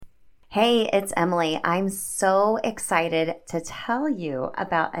Hey, it's Emily. I'm so excited to tell you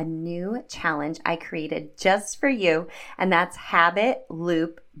about a new challenge I created just for you, and that's Habit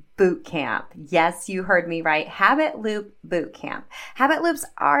Loop Boot Camp. Yes, you heard me right. Habit Loop Boot Camp. Habit loops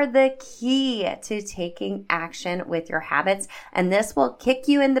are the key to taking action with your habits, and this will kick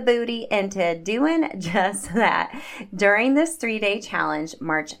you in the booty into doing just that. During this 3-day challenge,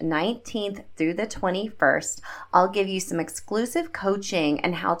 March 19th through the 21st, I'll give you some exclusive coaching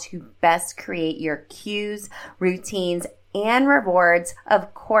and how to best create your cues, routines, and rewards,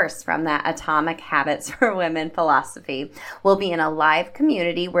 of course, from that Atomic Habits for Women philosophy. We'll be in a live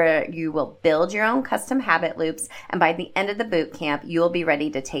community where you will build your own custom habit loops, and by the end of the boot camp, you will be ready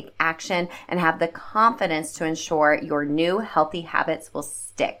to take action and have the confidence to ensure your new healthy habits will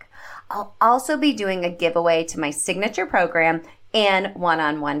stick. I'll also be doing a giveaway to my signature program and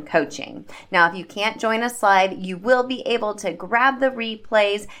one-on-one coaching. Now, if you can't join us live, you will be able to grab the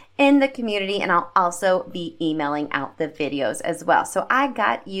replays in the community, and I'll also be emailing out the videos as well. So I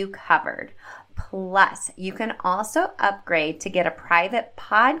got you covered. Plus, you can also upgrade to get a private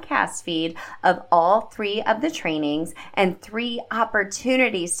podcast feed of all 3 of the trainings and 3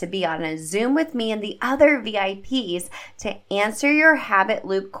 opportunities to be on a Zoom with me and the other VIPs to answer your habit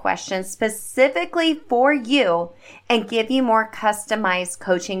loop questions specifically for you and give you more customized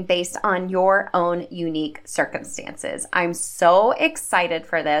coaching based on your own unique circumstances. I'm so excited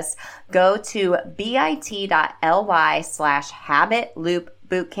for this. Go to bit.ly/habit loop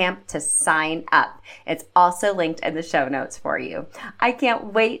bootcamp to sign up. It's also linked in the show notes for you. I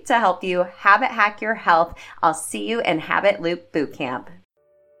can't wait to help you habit hack your health. I'll see you in Habit Loop Bootcamp.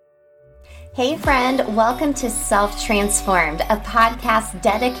 Hey friend, welcome to Self Transformed, a podcast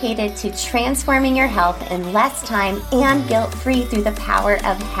dedicated to transforming your health in less time and guilt-free through the power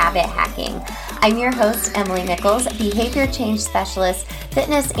of habit hacking. I'm your host, Emily Nichols, behavior change specialist,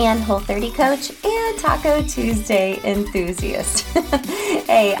 fitness and Whole30 coach, and Taco Tuesday enthusiast.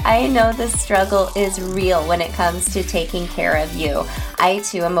 Hey, I know the struggle is real when it comes to taking care of you. I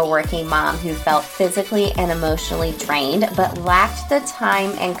too am a working mom who felt physically and emotionally drained, but lacked the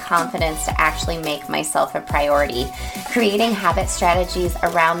time and confidence to actually make myself a priority. Creating habit strategies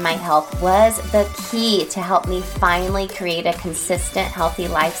around my health was the key to help me finally create a consistent, healthy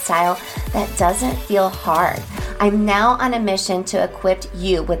lifestyle that doesn't feel hard. I'm now on a mission to equip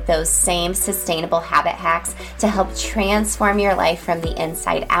you with those same sustainable habit hacks to help transform your life from the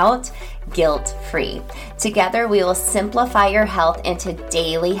inside out, guilt-free. Together, we will simplify your health into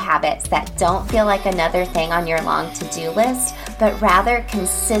daily habits that don't feel like another thing on your long to-do list, but rather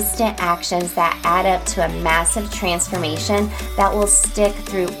consistent actions that add up to a massive transformation that will stick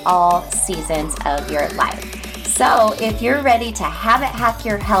through all seasons of your life. So if you're ready to habit hack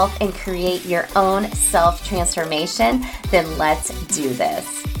your health and create your own self-transformation, then let's do this.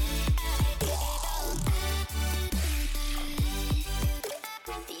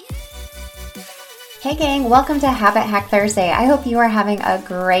 Hey gang, welcome to Habit Hack Thursday. I hope you are having a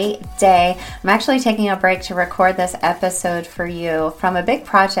great day. I'm actually taking a break to record this episode for you from a big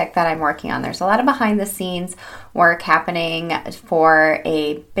project that I'm working on. There's a lot of behind the scenes work happening for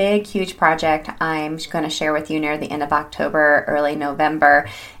a big, huge project I'm going to share with you near the end of October, early November.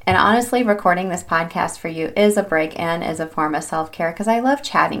 And honestly, recording this podcast for you is a break and is a form of self-care because I love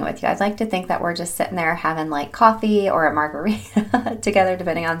chatting with you. I'd like to think that we're just sitting there having like coffee or a margarita together,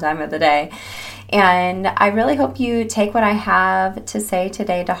 depending on time of the day. And I really hope you take what I have to say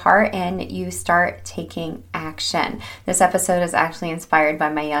today to heart and you start taking action. This episode is actually inspired by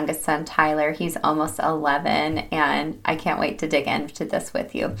my youngest son, Tyler. He's almost 11, and I can't wait to dig into this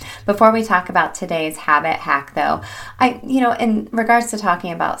with you. Before we talk about today's habit hack, though, in regards to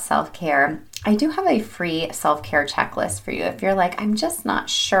talking about self-care, I do have a free self-care checklist for you. If you're like, I'm just not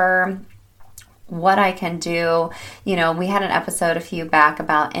sure what I can do. We had an episode a few back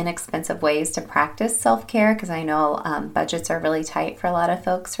about inexpensive ways to practice self-care because I know budgets are really tight for a lot of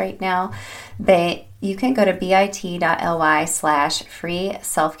folks right now. You can go to bit.ly/free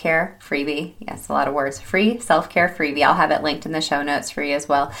self-care freebie. Yes, a lot of words. Free self-care freebie. I'll have it linked in the show notes for you as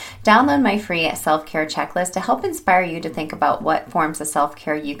well. Download my free self-care checklist to help inspire you to think about what forms of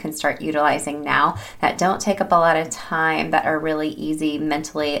self-care you can start utilizing now that don't take up a lot of time, that are really easy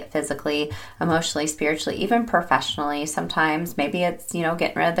mentally, physically, emotionally, spiritually, even professionally. Sometimes maybe it's,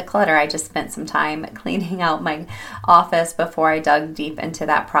 getting rid of the clutter. I just spent some time cleaning out my office before I dug deep into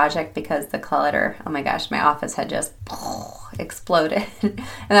that project because the clutter, oh my gosh, my office had just exploded. And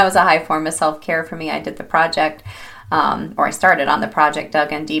that was a high form of self-care for me. I did the project, or I started on the project,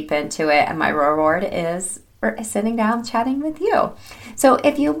 dug in deep into it, and my reward is sitting down chatting with you. So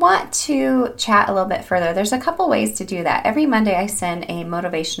if you want to chat a little bit further, there's a couple ways to do that. Every Monday I send a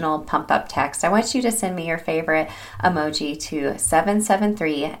motivational pump up text. I want you to send me your favorite emoji to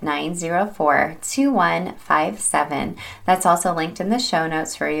 773-904-2157. That's also linked in the show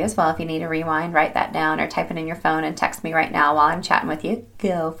notes for you as well. If you need to rewind, write that down or type it in your phone and text me right now while I'm chatting with you.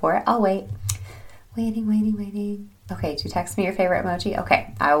 Go for it. I'll wait. Waiting. Okay, did you text me your favorite emoji?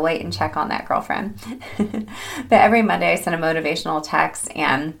 Okay, I will wait and check on that, girlfriend. But every Monday I send a motivational text,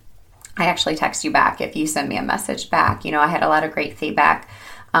 and I actually text you back if you send me a message back. I had a lot of great feedback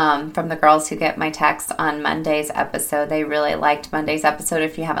from the girls who get my text on Monday's episode. They really liked Monday's episode.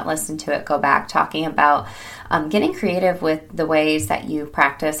 If you haven't listened to it, go back, talking about getting creative with the ways that you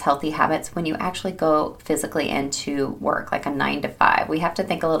practice healthy habits when you actually go physically into work, like a 9 to 5. We have to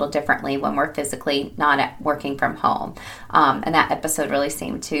think a little differently when we're physically not working from home. And that episode really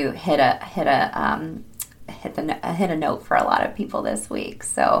seemed to hit a note for a lot of people this week.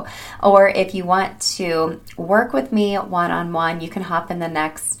 So, or if you want to work with me one-on-one, you can hop in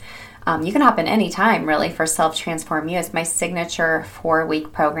you can hop in any time, really, for Self Transform You. It's my signature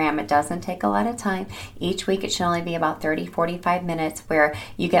 4-week program. It doesn't take a lot of time. Each week, it should only be about 30-45 minutes, where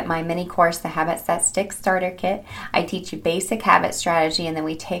you get my mini course, the Habits That Stick Starter Kit. I teach you basic habit strategy, and then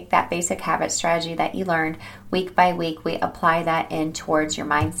we take that basic habit strategy that you learned week by week. We apply that in towards your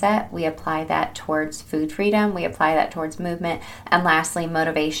mindset. We apply that towards food freedom. We apply that towards movement. And lastly,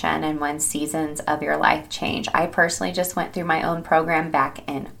 motivation and when seasons of your life change. I personally just went through my own program back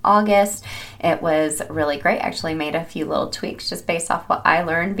in August. It was really great. Actually made a few little tweaks just based off what I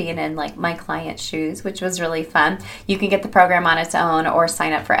learned being in like my client's shoes, which was really fun. You can get the program on its own or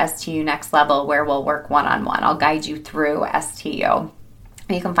sign up for STU Next Level, where we'll work one-on-one. I'll guide you through STU.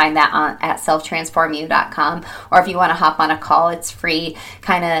 You can find that at selftransformu.com, or if you want to hop on a call, it's free.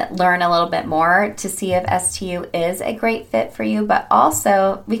 Kind of learn a little bit more to see if STU is a great fit for you, but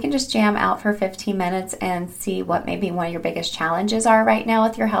also we can just jam out for 15 minutes and see what maybe one of your biggest challenges are right now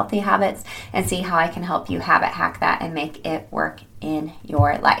with your healthy habits, and see how I can help you habit hack that and make it work in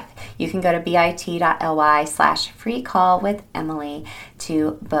your life. You can go to bit.ly/free call with Emily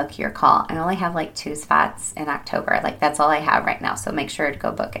to book your call. I only have like 2 spots in October. Like, that's all I have right now. So make sure to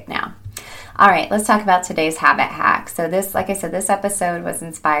go book it now. All right, let's talk about today's habit hack. So this, like I said, this episode was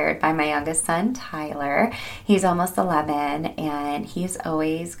inspired by my youngest son, Tyler. He's almost 11, and he's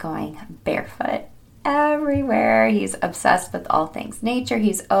always going barefoot everywhere. He's obsessed with all things nature.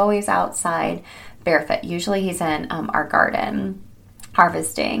 He's always outside barefoot. Usually he's in our garden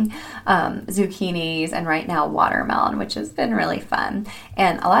harvesting zucchinis and right now watermelon, which has been really fun.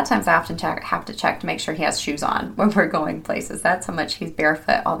 And a lot of times I often have to check to make sure he has shoes on when we're going places. That's how much he's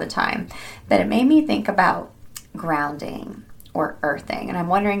barefoot all the time. But it made me think about grounding or earthing. And I'm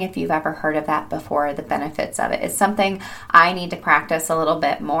wondering if you've ever heard of that before, the benefits of it. It's something I need to practice a little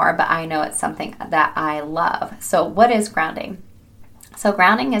bit more, but I know it's something that I love. So what is grounding? So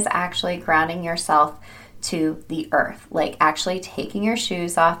grounding is actually grounding yourself to the earth, like actually taking your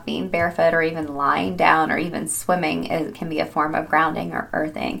shoes off, being barefoot, or even lying down, or even swimming. It can be a form of grounding or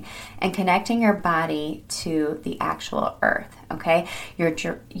earthing, and connecting your body to the actual earth. Okay,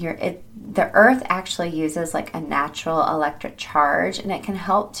 the earth actually uses like a natural electric charge, and it can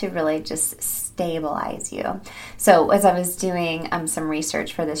help to really just stabilize you. So as I was doing some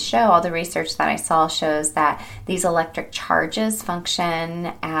research for this show, all the research that I saw shows that these electric charges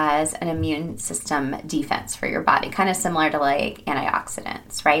function as an immune system defense for your body, kind of similar to like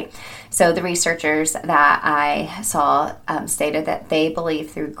antioxidants, right? So the researchers that I saw stated that they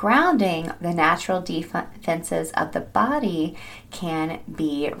believe through grounding, the natural defenses of the body can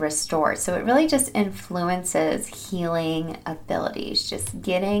be restored. So it really just influences healing abilities, just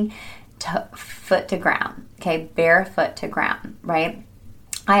getting foot to ground, okay, barefoot to ground, right?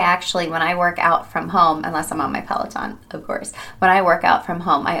 I actually, when I work out from home, unless I'm on my Peloton, of course, when I work out from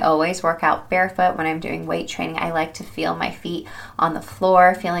home, I always work out barefoot. When I'm doing weight training, I like to feel my feet on the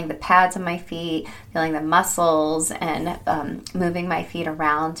floor, feeling the pads on my feet, feeling the muscles, and moving my feet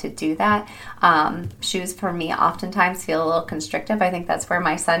around to do that. Shoes for me oftentimes feel a little constrictive. I think that's where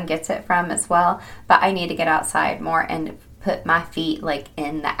my son gets it from as well, but I need to get outside more and put my feet like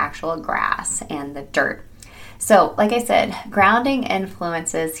in the actual grass and the dirt. So like I said, grounding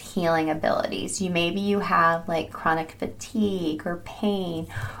influences healing abilities. Maybe you have like chronic fatigue or pain,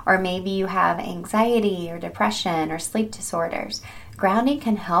 or maybe you have anxiety or depression or sleep disorders. Grounding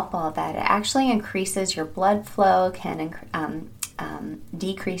can help all that. It actually increases your blood flow, can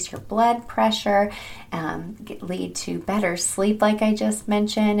decrease your blood pressure, lead to better sleep, like I just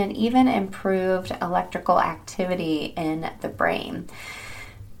mentioned, and even improved electrical activity in the brain.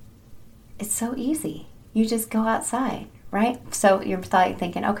 It's so easy. you just go outside, right? So you're probably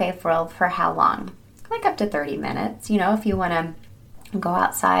thinking, okay, for how long? Like up to 30 minutes. If you want to go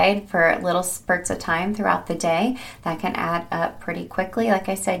outside for little spurts of time throughout the day, that can add up pretty quickly. Like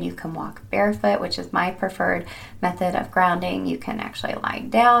I said, you can walk barefoot, which is my preferred method of grounding. You can actually lie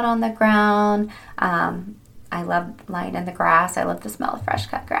down on the ground. I love lying in the grass. I love the smell of fresh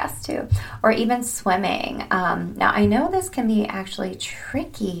cut grass too. Or even swimming. Now, I know this can be actually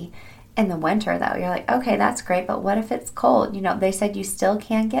tricky in the winter though. You're like, okay, that's great, but what if it's cold? They said you still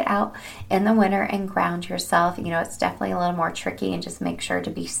can get out in the winter and ground yourself. It's definitely a little more tricky, and just make sure to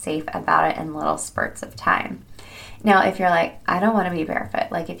be safe about it in little spurts of time. Now, if you're like, I don't want to be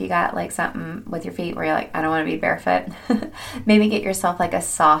barefoot, like if you got like something with your feet where you're like, I don't want to be barefoot, maybe get yourself like a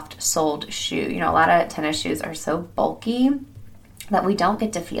soft soled shoe. A lot of tennis shoes are so bulky that we don't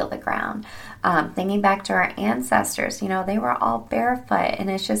get to feel the ground. Thinking back to our ancestors, they were all barefoot, and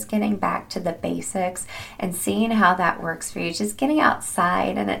it's just getting back to the basics and seeing how that works for you. Just getting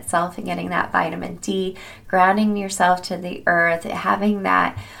outside in itself and getting that vitamin D, grounding yourself to the earth, having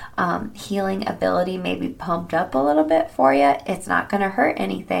that healing ability maybe pumped up a little bit for you. It's not going to hurt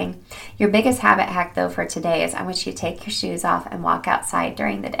anything. Your biggest habit hack though for today is I want you to take your shoes off and walk outside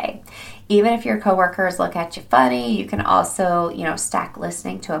during the day. Even if your coworkers look at you funny, you can also, stack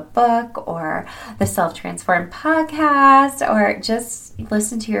listening to a book or the Self-Transformed podcast, or just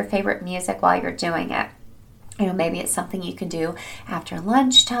listen to your favorite music while you're doing it. Maybe it's something you can do after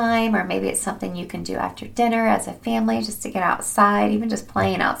lunchtime, or maybe it's something you can do after dinner as a family, just to get outside, even just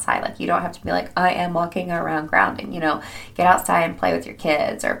playing outside. Like, you don't have to be like, I am walking around grounding, get outside and play with your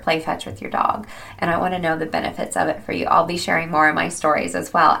kids or play fetch with your dog. And I want to know the benefits of it for you. I'll be sharing more of my stories,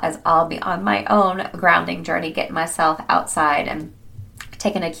 as well as I'll be on my own grounding journey, getting myself outside and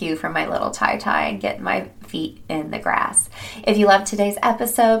taking a cue from my little tie and getting my feet in the grass. If you loved today's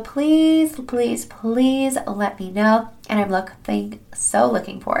episode, please, please, please let me know. And I'm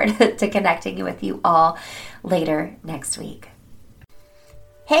looking forward to connecting with you all later next week.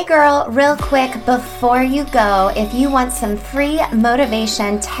 Hey girl, real quick before you go, if you want some free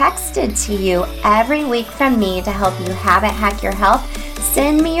motivation texted to you every week from me to help you habit hack your health,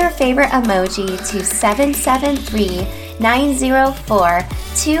 send me your favorite emoji to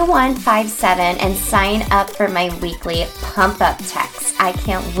 773-904-2157 and sign up for my weekly pump up text. I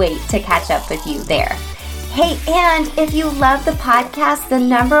can't wait to catch up with you there. Hey, and if you love the podcast, the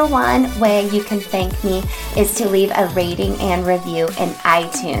number one way you can thank me is to leave a rating and review in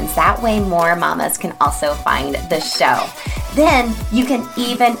iTunes. That way more mamas can also find the show. Then you can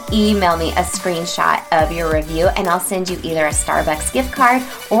even email me a screenshot of your review, and I'll send you either a Starbucks gift card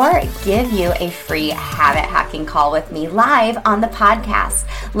or give you a free habit hacking call with me live on the podcast.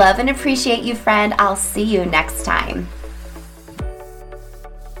 Love and appreciate you, friend. I'll see you next time.